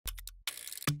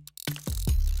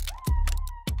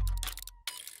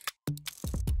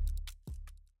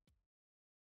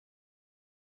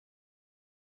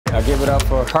Now give it up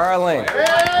for Kerwin.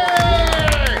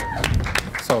 Hey!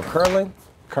 So Kerwin?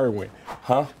 Kerwin.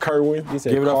 Huh? Kerwin. You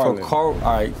said give it up Carlin. for All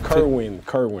right. Kerwin.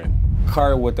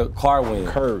 Kerr with the Kerwin.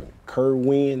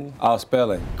 Kerwin. I'll spell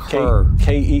it. Kerr.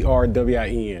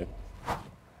 Kerwin.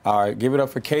 All right. Give it up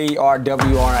for Kerwin.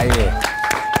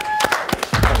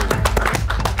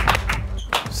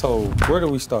 So where do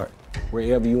we start?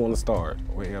 Wherever you want to start.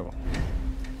 Wherever.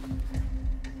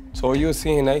 So are you a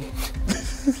CNA?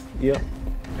 Yep.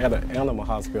 At an animal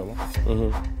hospital.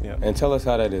 Mm-hmm. Yeah. And tell us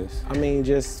how that is. I mean,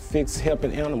 just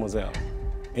helping animals out.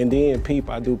 And then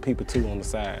I do people too on the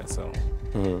side, so.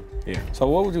 Mm-hmm. Yeah. So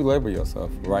what would you label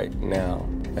yourself right now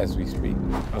as we speak?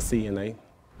 A CNA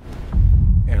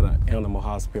at an animal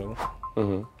hospital.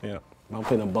 Mm-hmm. Yeah. I'm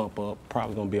putting a bump up,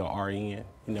 probably gonna be a RN, you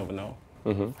never know.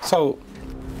 Mm-hmm. So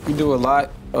you do a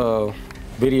lot of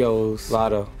videos, a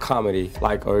lot of comedy,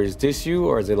 like, or is this you,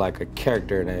 or is it like a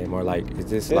character name, or like, is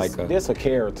this like a... This a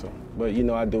character, but you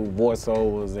know, I do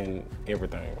voiceovers and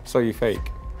everything. So you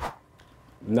fake?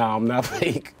 No, I'm not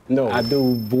fake. No, I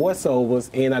do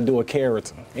voiceovers and I do a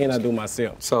character, and I do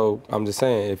myself. So I'm just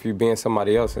saying, if you being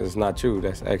somebody else and it's not you,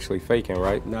 that's actually faking,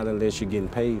 right? Not unless you're getting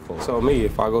paid for it. So me,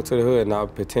 if I go to the hood and I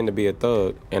pretend to be a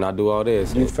thug and I do all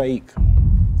this... You fake.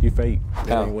 You fake.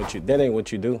 That ain't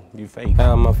what you do. You fake.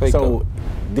 How am I fake? So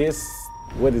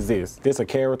what is this? This a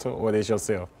character or this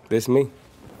yourself? This me.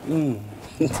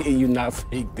 You not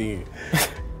fake then.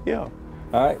 Yeah.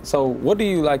 All right, so what do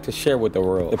you like to share with the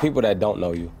world, the people that don't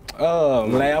know you?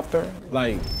 Laughter.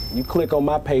 Like, you click on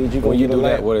my page, you're gonna when you get a do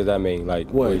laugh. that, what does that mean? Like,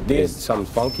 what? Is something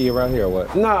funky around here or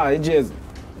what? Nah, it just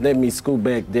let me scoot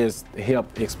back this,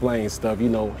 help explain stuff, you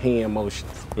know, hand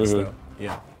motions and stuff.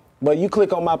 Yeah. But you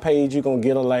click on my page, you're gonna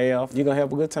get a laugh, you're gonna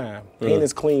have a good time. And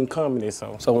it's clean comedy,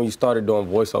 so. So when you started doing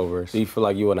voiceovers, do you feel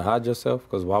like you wanna hide yourself?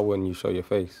 Because why wouldn't you show your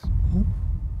face?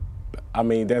 I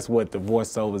mean, that's what the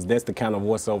voiceovers, that's the kind of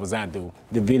voiceovers I do.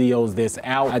 The videos that's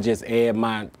out, I just add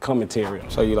my commentary on.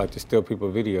 So you like to steal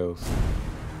people's videos?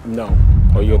 No.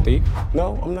 Are you a thief?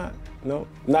 No, I'm not. No,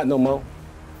 not no more.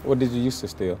 What did you used to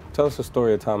steal? Tell us a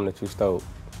story of time that you stole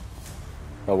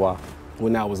and why.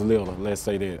 When I was little, let's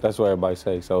say that. That's what everybody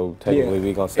say. So technically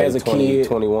we gonna say as a 20, kid,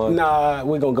 21? Nah,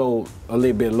 we're gonna go a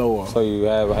little bit lower. So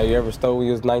have you ever stole when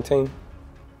you was 19,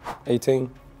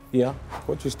 18? Yeah.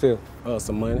 What you steal?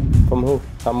 Some money. From who?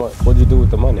 How much? What'd you do with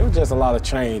the money? It was just a lot of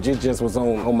change. It just was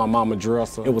on my mama's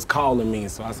dresser. It was calling me,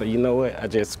 so I said, you know what? I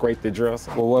just scraped the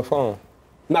dresser. Well, what phone?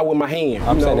 Not with my hand.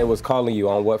 I'm saying it was calling you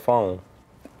on what phone?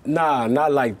 Nah,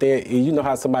 not like that. You know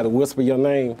how somebody whisper your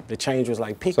name? The change was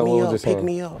like, pick me up, pick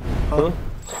me up. Huh?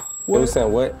 It was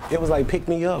saying what? It was like, pick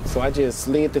me up. So I just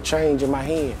slid the change in my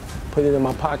hand, put it in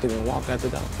my pocket, and walked out the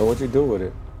door. So what'd you do with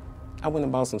it? I went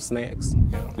and bought some snacks.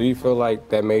 Do you feel like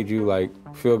that made you like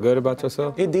feel good about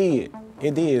yourself? It did.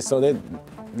 It did. So that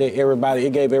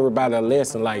it gave everybody a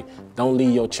lesson, like, don't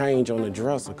leave your change on the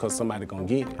dresser because somebody gonna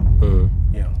get it.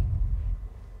 Yeah.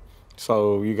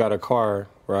 So you got a car,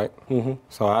 right?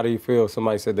 So how do you feel if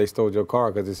somebody said they stole your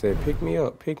car because it said, pick me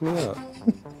up, pick me up?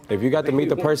 If you got to meet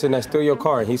the person that stole your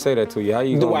car and he say that to you, how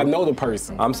you Do I know the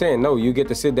person? I'm saying, no, you get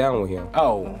to sit down with him.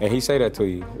 Oh. And he say that to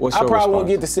you. What's your I probably response? won't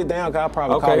get to sit down because I'll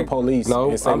probably call the police. No,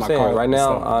 and say I'm my saying car right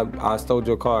now, I stole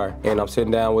your car and I'm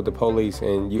sitting down with the police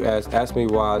and you ask me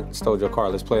why I stole your car.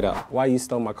 Let's play it out. Why you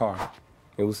stole my car?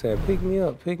 It was saying, pick me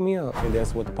up, pick me up. And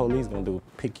that's what the police gonna do.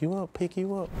 Pick you up, pick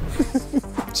you up.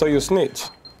 So you a snitch?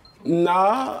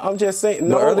 Nah, I'm just saying.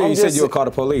 No, earlier you said you would call the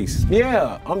police.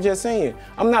 Yeah, I'm just saying.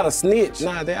 I'm not a snitch.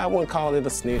 Nah, I wouldn't call it a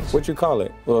snitch. What you call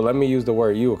it? Well, let me use the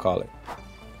word you would call it.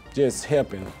 Just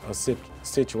helping a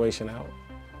situation out.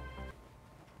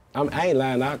 I ain't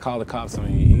lying. I call the cops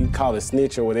on you. You call it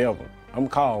snitch or whatever. I'm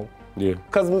called. Yeah.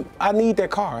 Because I need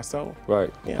that car, so.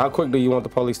 Right. Yeah. How quick do you want the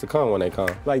police to come when they come?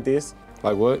 Like this.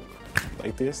 Like what?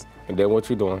 Like this. And then what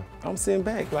you doing? I'm sitting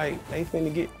back like they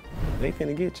finna get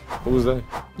you. Who's that?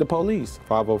 The police.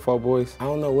 504 boys? I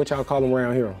don't know what y'all call them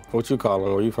around here. What you call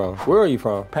them? Where you from? Where are you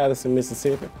from? Pattison,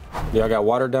 Mississippi. Y'all got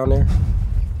water down there?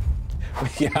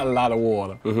 We got a lot of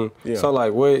water. Yeah. So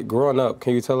like, growing up,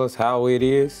 can you tell us how it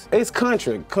is? It's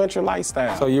country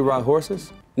lifestyle. So you ride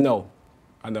horses? No,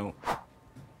 I don't.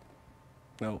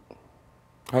 No.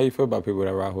 How you feel about people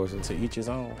that ride horses? To each his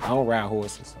own. I don't ride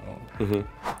horses.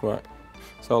 Right.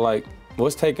 So like,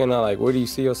 what's taking like, where do you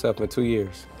see yourself in 2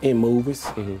 years? In movies,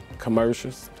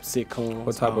 commercials, sitcoms.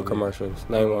 What type of commercials?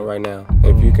 Name one right now.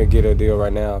 If you can get a deal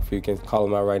right now, if you can call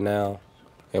them out right now,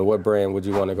 and what brand would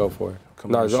you want to go for?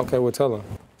 No, it's okay, well tell them.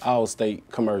 Allstate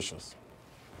commercials.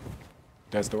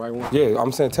 That's the right one? Yeah,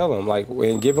 I'm saying tell them, like,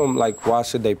 and give them, like, why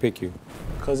should they pick you?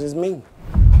 Because it's me.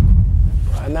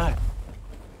 Why not?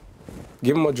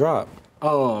 Give them a drop.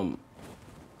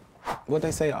 What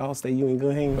they say, all stay you in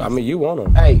good hands? I mean, you want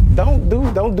them. Hey, don't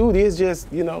do this,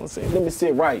 just, you know what I'm saying? Let me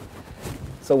sit right.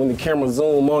 So when the camera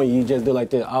zoom on you, you just do like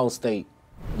that, all state,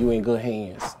 you in good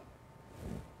hands.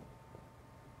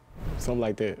 Something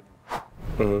like that.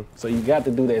 So you got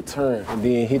to do that turn and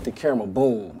then hit the camera,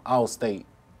 boom, all state,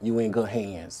 you in good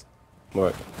hands.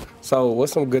 Right. So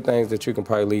what's some good things that you can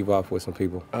probably leave off with some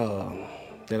people?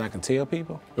 That I can tell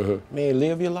people? Man,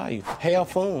 live your life. Have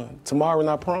fun. Tomorrow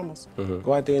not promised.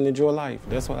 Go out there and enjoy life.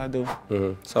 That's what I do.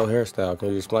 So hairstyle, can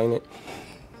you explain it?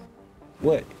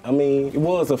 What? I mean, it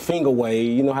was a finger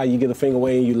wave. You know how you get a finger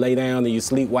wave and you lay down and you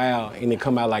sleep wild and it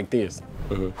come out like this?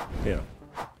 Yeah.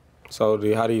 So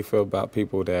how do you feel about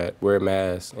people that wear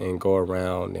masks and go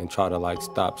around and try to like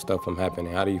stop stuff from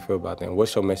happening? How do you feel about them?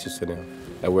 What's your message to them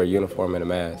that wear a uniform and a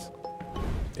mask?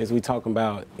 Is we talking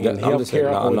about in I'm just saying,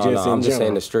 healthcare or just in general? I'm just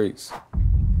saying the streets.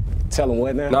 Tell them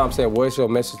what now? No, I'm saying, what's your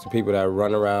message to people that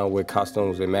run around with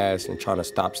costumes and masks and trying to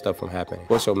stop stuff from happening?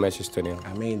 What's your message to them?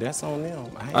 I mean, that's on them.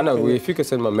 I know, if you could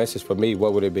send them a message for me,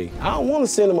 what would it be? I don't want to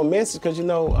send them a message because, you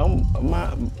know,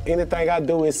 anything I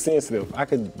do is sensitive. I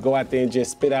could go out there and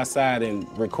just spit outside and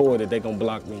record it. They're going to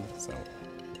block me, so.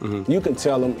 You can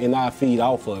tell them and I'll feed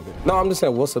off of it. No, I'm just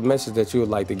saying, what's a message that you would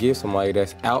like to give somebody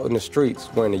that's out in the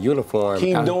streets wearing a uniform?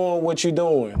 Keep doing what you're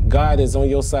doing. God is on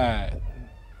your side.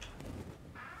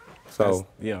 So,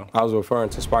 yeah. I was referring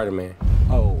to Spider-Man.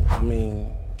 Oh, I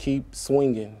mean, keep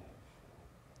swinging.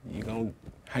 You gonna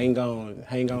hang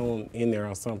on in there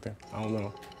or something. I don't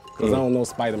know. Because I don't know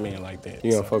Spider-Man like that.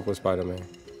 You don't fuck with Spider-Man?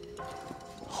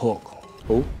 Hulk.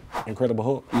 Who? Incredible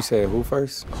Hulk. You said who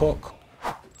first? Hulk.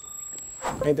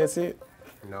 Ain't that it?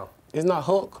 No. It's not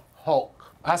Hulk?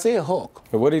 Hulk. I said Hulk.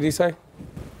 And what did he say?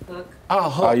 Hook. Ah,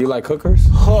 Hulk. Oh, you like hookers?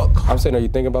 Hulk. I'm saying, are you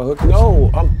thinking about hookers? No,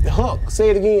 I'm Hulk. Say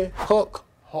it again. Hulk.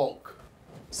 Hulk.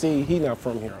 See, he not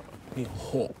from here. He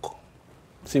Hulk.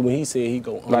 See, when he said he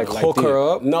go like hook this.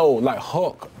 her up? No, like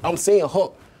Hulk. I'm saying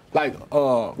Hulk. Like,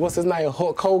 what's his name?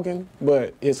 Hulk Hogan,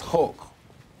 but it's Hulk.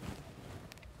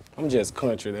 I'm just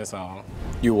country, that's all.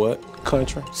 You what?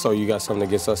 Country. So you got something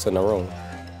against us in the room?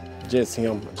 Just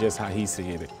him, just how he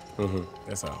said it.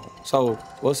 That's all. So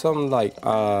what's something like,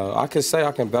 I can say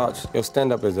I can vouch, your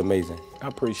stand-up is amazing. I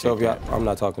appreciate So if that. I'm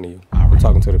not talking to you, I'm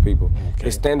talking to the people. Okay.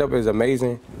 His stand-up is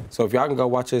amazing. So if y'all can go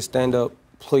watch his stand-up,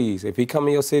 please. If he come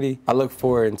in your city, I look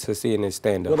forward to seeing his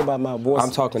stand-up. What about my voice?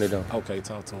 I'm talking to them. Okay,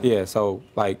 talk to him. Yeah, so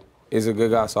like, he's a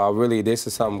good guy. So I really, this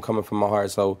is something coming from my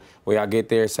heart. So when I get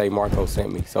there, say Marco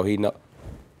sent me. So he know.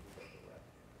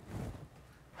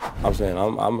 I'm saying,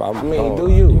 I mean,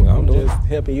 do you? I'm just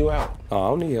helping you out. No, I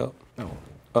don't need help.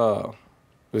 No.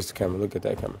 This is the camera. Look at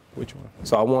that camera. Which one?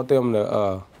 So I want them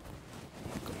to,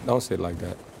 don't sit like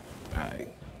that. All right.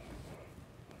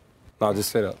 No,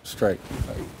 just sit up straight.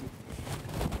 Like,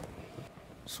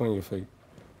 swing your feet.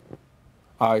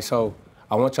 All right, so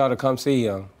I want y'all to come see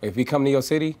him. If he come to your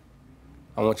city,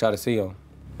 I want y'all to see him.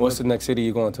 What's the next city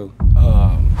you going to?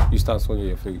 You start swinging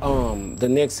your feet. The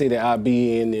next city I'll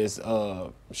be in is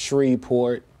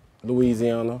Shreveport,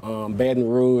 Louisiana, Baton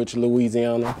Rouge,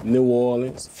 Louisiana, New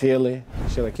Orleans, Philly.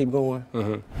 Should I keep going?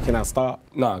 Can I stop?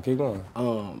 Nah, keep going.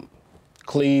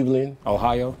 Cleveland.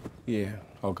 Ohio? Yeah.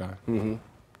 Okay.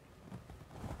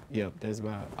 Yep, that's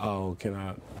about. Oh, can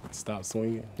I stop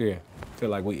swinging? Yeah. Feel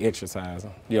like we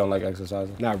exercising. You don't like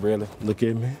exercising? Not really. Look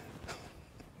at me.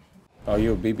 Are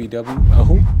you a BBW?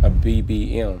 Who? A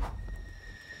BBM.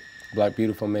 Black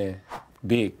beautiful man.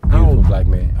 Big, beautiful black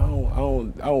man.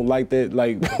 I don't like that,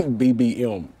 like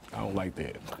BBM. I don't like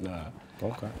that. Nah.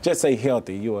 Okay. Just say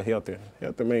healthy. You're a healthy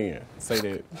man. Say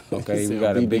that. Okay, Say we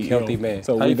got a big BBM. healthy man.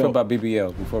 So how you feel don't- about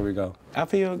BBL before we go? I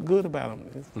feel good about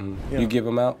him. Yeah. You give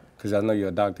him out? Because I know you're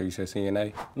a doctor. You said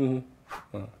CNA?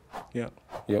 Yeah.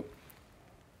 Yep.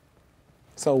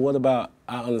 So what about,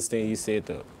 I understand you said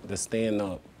the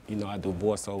stand-up, you know, I do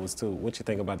voiceovers too. What you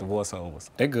think about the voiceovers?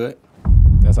 They're good.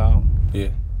 That's all? Yeah.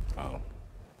 Oh,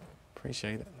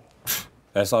 appreciate it.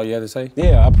 That's all you had to say?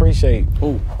 Yeah, I appreciate.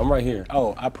 Who? I'm right here.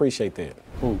 Oh, I appreciate that.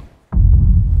 Who?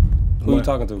 Who you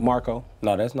talking to? Marco.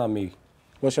 No, that's not me.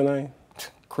 What's your name?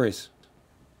 Chris.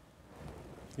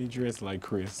 You dress like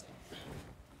Chris.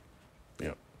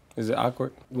 Yep. Is it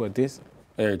awkward? What, this?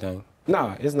 Everything.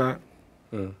 Nah, it's not.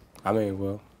 I mean,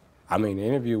 the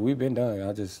interview, we've been done.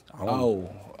 I don't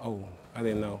Oh, I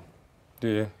didn't know.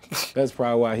 Yeah. That's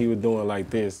probably why he was doing like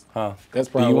this. Huh? That's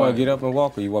Do probably you why. want to get up and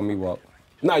walk or you want me to walk?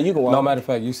 Nah, you can walk. No, matter of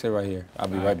fact, you sit right here. I'll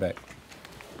be right back.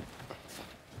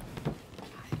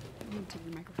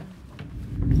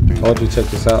 I want you to check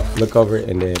this out. Look over it,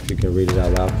 and then if you can read it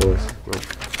out loud for us.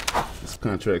 This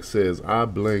contract says, I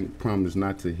blank promise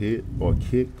not to hit or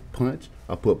kick, punch,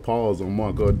 or put pause on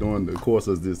Marco during the course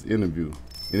of this interview.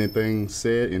 Anything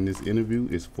said in this interview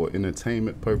is for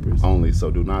entertainment purpose only, so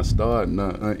do not start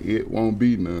none. It won't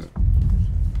be none.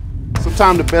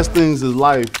 Sometimes the best things in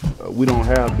life we don't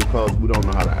have because we don't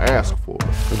know how to ask for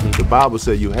it. The Bible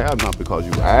said you have not because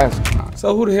you ask not.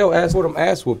 So who the hell asked for them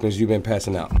ass whoopings you've been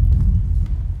passing out?